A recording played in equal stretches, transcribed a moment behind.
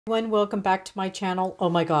Everyone, welcome back to my channel. Oh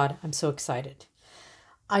my God, I'm so excited.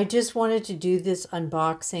 I just wanted to do this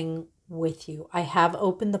unboxing with you. I have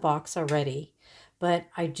opened the box already, but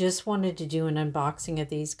I just wanted to do an unboxing of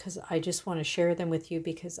these because I just want to share them with you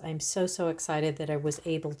because I'm so excited that I was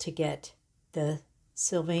able to get the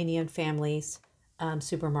Sylvanian Families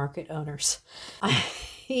supermarket owners.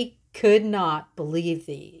 I could not believe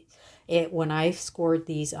it when I scored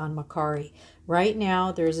these on Mercari. Right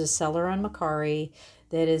now, there's a seller on Mercari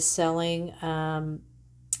that is selling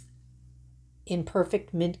in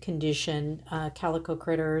perfect mint condition calico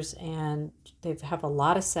critters, and they have a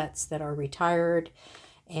lot of sets that are retired,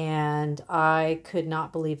 and I could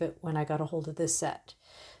not believe it when I got a hold of this set.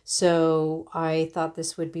 So I thought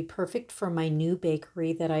this would be perfect for my new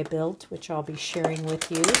bakery that I built, which I'll be sharing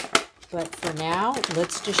with you. But for now,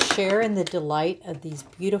 let's just share in the delight of these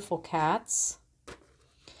beautiful cats.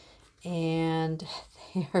 And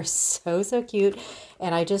they are so cute.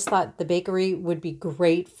 And I just thought the bakery would be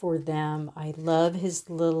great for them. I love his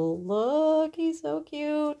little look. He's so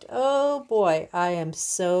cute. Oh boy, I am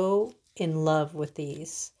so in love with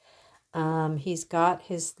these. He's got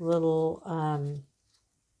his little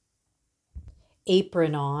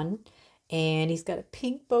apron on, and he's got a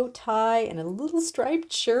pink bow tie and a little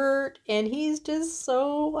striped shirt, and he's just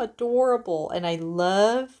so adorable. And I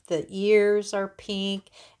love the ears are pink,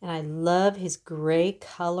 and I love his gray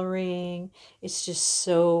coloring. It's just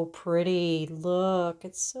so pretty. Look,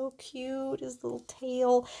 it's so cute. His little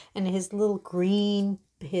tail and his little green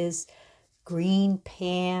pants.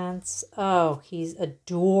 Oh, he's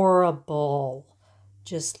adorable.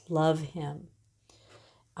 Just love him.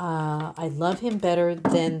 I love him better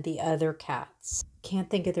than the other cats. Can't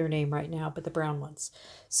think of their name right now, but the brown ones.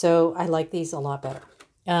 So I like these a lot better.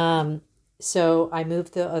 So I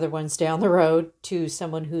moved the other ones down the road to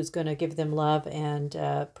someone who's going to give them love and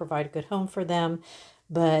provide a good home for them.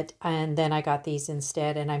 And then I got these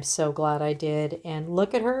instead, and I'm so glad I did. And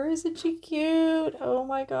look at her, isn't she cute? Oh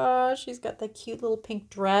my gosh, she's got the cute little pink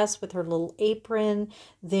dress with her little apron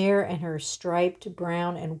there and her striped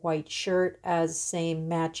brown and white shirt as same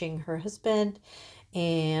matching her husband.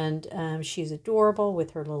 And she's adorable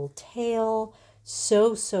with her little tail.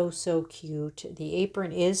 So cute. The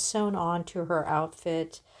apron is sewn on to her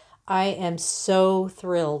outfit. I am so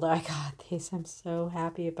thrilled I got these. I'm so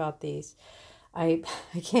happy about these. I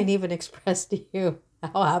can't even express to you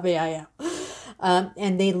how happy I am.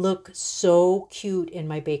 And they look so cute in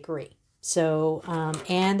my bakery. So,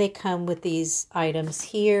 and they come with these items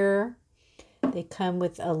here. They come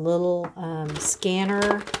with a little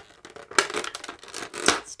scanner.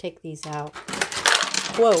 Let's take these out.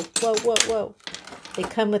 Whoa. They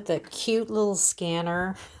come with a cute little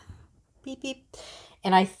scanner. Beep, beep.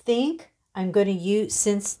 And I think I'm going to use,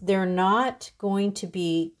 since they're not going to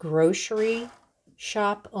be grocery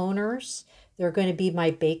shop owners, they're going to be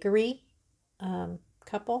my bakery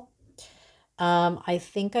couple. I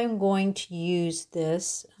think I'm going to use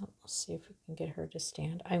this. Let's see if we can get her to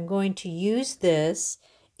stand. I'm going to use this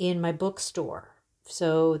in my bookstore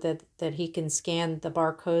so that he can scan the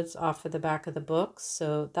barcodes off of the back of the books.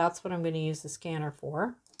 So that's what I'm going to use the scanner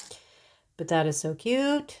for. But that is so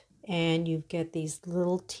cute. And you get these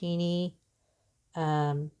little teeny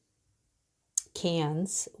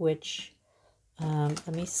cans, which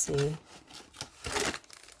let me see.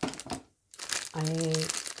 I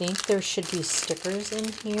think there should be stickers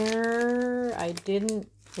in here. I didn't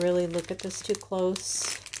really look at this too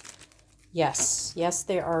close. Yes,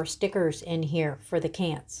 there are stickers in here for the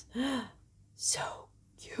cans. So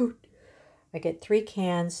cute. I get 3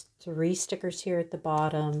 cans, 3 stickers here at the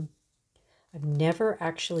bottom. I've never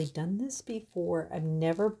actually done this before. I've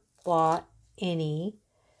never bought any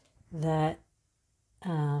that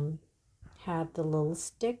have the little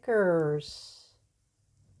stickers.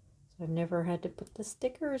 So I've never had to put the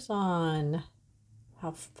stickers on.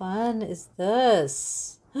 How fun is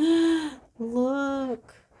this?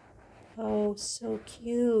 Look. Oh, so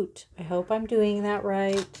cute. I hope I'm doing that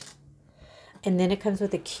right. And then it comes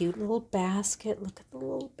with a cute little basket. Look at the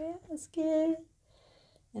little basket.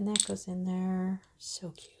 And that goes in there.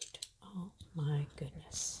 So cute. Oh my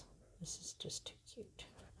goodness. This is just too cute.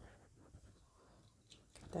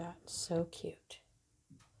 That so cute.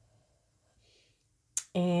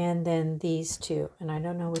 And then these two, and I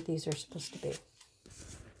don't know what these are supposed to be.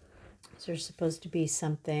 These are supposed to be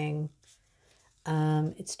something.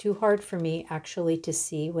 It's too hard for me actually to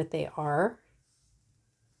see what they are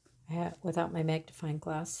without my magnifying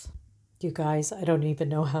glass. You guys, I don't even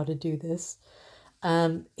know how to do this.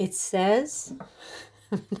 It says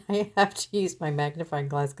I have to use my magnifying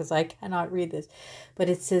glass because I cannot read this. But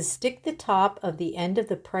it says, stick the top of the end of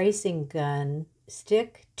the pricing gun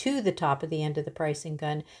stick to the top of the end of the pricing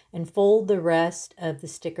gun and fold the rest of the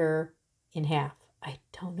sticker in half. I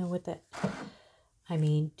don't know what that, I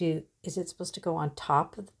mean, is it supposed to go on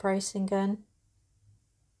top of the pricing gun?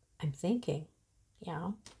 I'm thinking,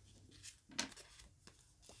 yeah.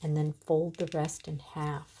 And then fold the rest in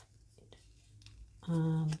half.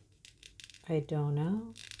 I don't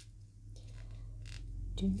know.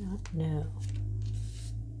 Do not know.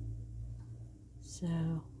 So,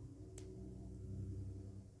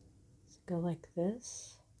 let's go like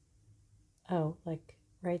this. Oh, like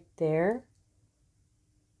right there.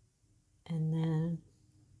 And then,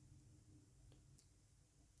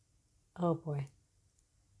 oh boy.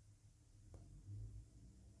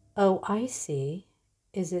 Oh, I see.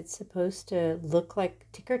 Is it supposed to look like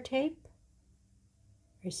ticker tape?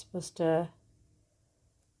 Are you supposed to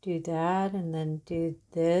do that and then do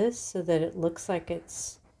this so that it looks like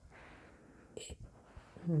it's,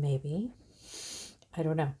 maybe. I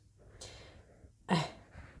don't know. I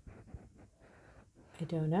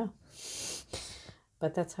don't know.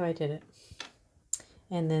 But that's how I did it.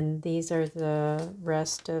 And then these are the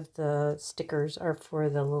rest of the stickers are for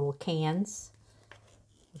the little cans.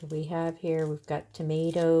 What do we have here? We've got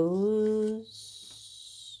tomatoes.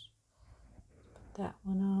 Put that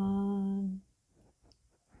one on.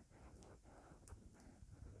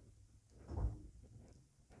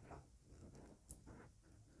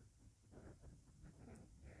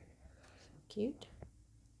 Cute.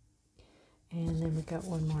 And then we got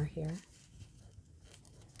one more here.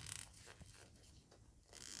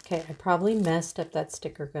 Okay, I probably messed up that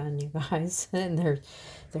sticker gun, you guys, and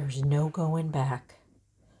there's no going back.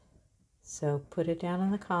 So put it down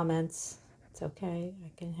in the comments. It's okay.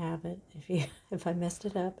 I can have it if I messed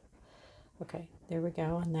it up. Okay, there we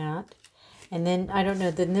go on that. And then I don't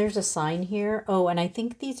know, then there's a sign here. Oh, and I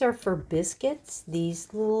think these are for biscuits.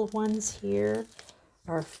 These little ones here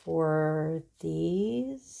are for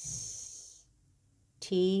these.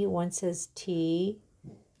 Tea, one says tea.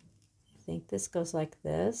 I think this goes like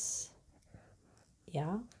this.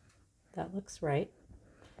 Yeah, that looks right.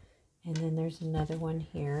 And then there's another one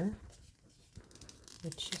here,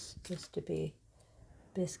 which is supposed to be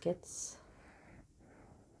biscuits.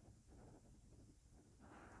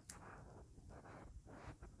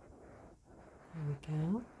 There we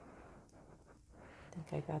go. I think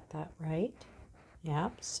I got that right.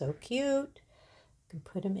 Yep, so cute. You can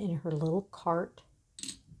put them in her little cart.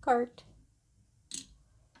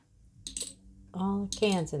 All the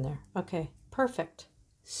cans in there. Okay, perfect.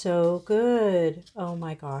 So good. Oh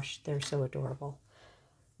my gosh, they're so adorable.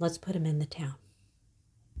 Let's put them in the town.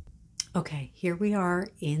 Okay, here we are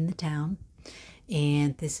in the town.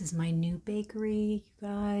 And this is my new bakery, you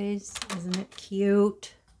guys. Isn't it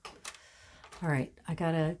cute? All right, I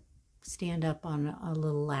gotta stand up on a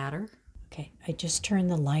little ladder. Okay, I just turned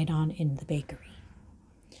the light on in the bakery.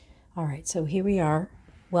 All right, so here we are.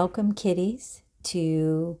 Welcome, kitties,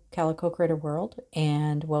 to Calico Critter World,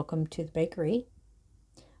 and welcome to the bakery.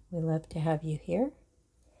 We love to have you here.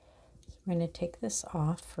 So we're going to take this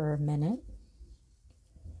off for a minute,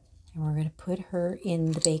 and we're going to put her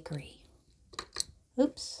in the bakery.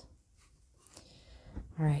 Oops.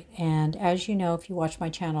 All right, and as you know, if you watch my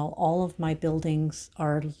channel, all of my buildings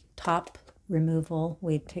are top removal.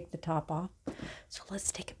 We take the top off. So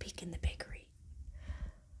let's take a peek in the bakery.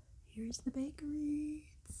 Here's the bakery.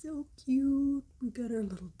 It's so cute. We got our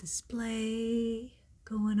little display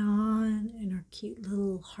going on and our cute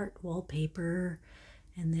little heart wallpaper.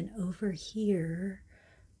 And then over here,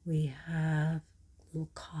 we have a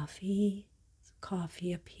little coffee.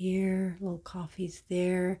 Coffee up here, little coffee's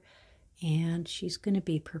there. And she's going to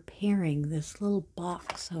be preparing this little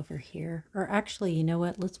box over here. Or actually, you know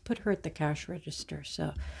what? Let's put her at the cash register.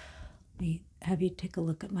 So let me have you take a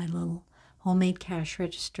look at my little homemade cash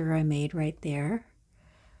register I made right there.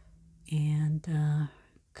 And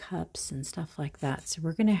cups and stuff like that. So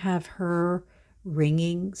we're going to have her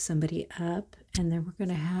ringing somebody up. And then we're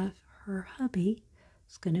going to have her hubby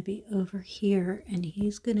is going to be over here. And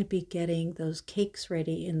he's going to be getting those cakes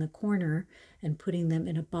ready in the corner and putting them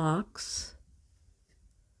in a box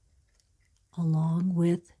along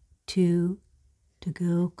with 2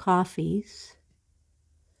 to-go coffees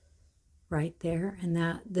right there. And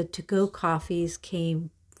that the to-go coffees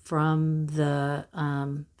came from the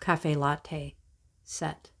cafe latte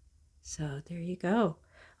set. So there you go.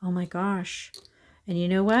 Oh my gosh. And you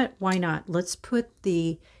know what? Why not? Let's put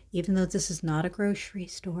even though this is not a grocery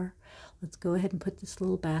store, let's go ahead and put this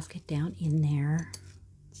little basket down in there.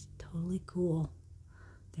 It's totally cool.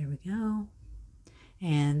 There we go.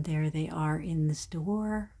 And there they are in the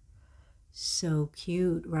store. So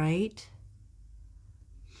cute, right?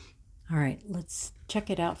 All right, let's check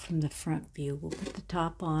it out from the front view. We'll put the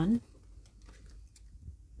top on.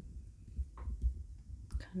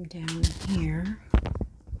 Come down here.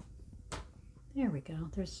 There we go.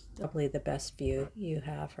 There's probably the best view you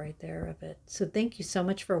have right there of it. So thank you so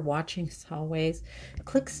much for watching as always.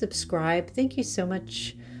 Click subscribe. Thank you so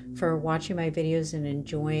much for watching my videos and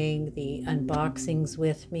enjoying the unboxings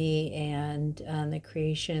with me and the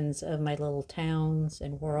creations of my little towns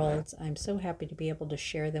and worlds. I'm so happy to be able to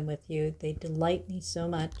share them with you. They delight me so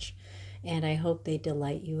much, and I hope they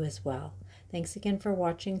delight you as well. Thanks again for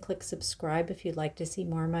watching. Click subscribe if you'd like to see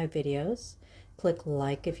more of my videos. Click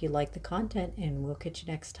like if you like the content, and we'll catch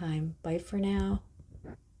you next time. Bye for now.